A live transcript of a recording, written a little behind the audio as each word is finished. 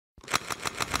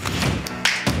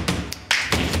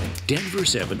Denver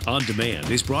 7 On Demand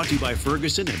is brought to you by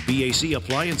Ferguson and BAC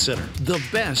Appliance Center, the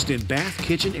best in bath,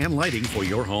 kitchen, and lighting for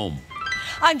your home.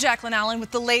 I'm Jacqueline Allen with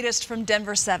the latest from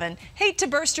Denver 7. Hate to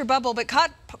burst your bubble, but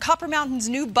Copper Mountain's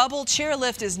new bubble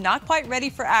chairlift is not quite ready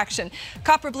for action.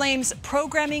 Copper blames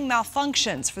programming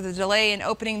malfunctions for the delay in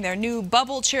opening their new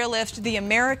bubble chairlift, the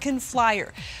American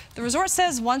Flyer. The resort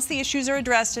says once the issues are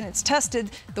addressed and it's tested,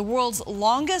 the world's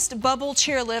longest bubble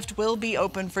chairlift will be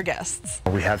open for guests.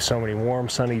 We have so many warm,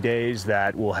 sunny days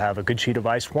that we'll have a good sheet of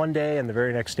ice one day, and the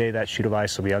very next day that sheet of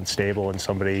ice will be unstable and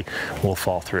somebody will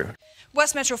fall through.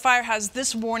 West Metro Fire has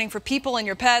this warning for people and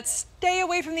your pets. Stay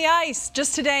away from the ice.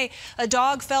 Just today, a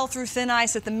dog fell through thin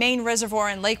ice at the main reservoir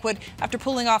in Lakewood after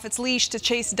pulling off its leash to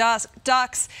chase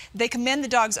ducks. They commend the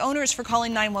dog's owners for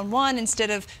calling 911 instead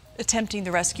of attempting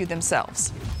the rescue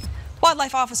themselves.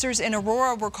 Wildlife officers in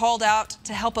Aurora were called out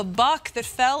to help a buck that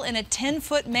fell in a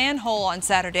 10-foot manhole on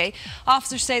Saturday.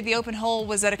 Officers say the open hole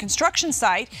was at a construction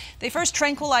site. They first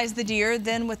tranquilized the deer,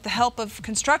 then with the help of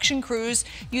construction crews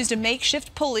used a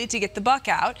makeshift pulley to get the buck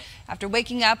out. After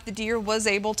waking up, the deer was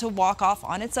able to walk off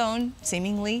on its own,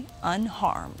 seemingly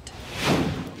unharmed.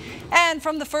 And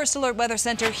from the First Alert Weather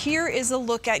Center, here is a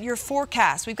look at your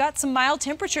forecast. We've got some mild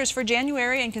temperatures for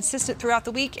January and consistent throughout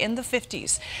the week in the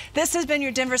 50s. This has been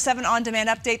your Denver 7 On Demand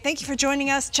update. Thank you for joining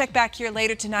us. Check back here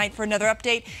later tonight for another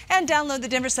update and download the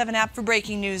Denver 7 app for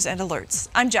breaking news and alerts.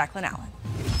 I'm Jacqueline Allen.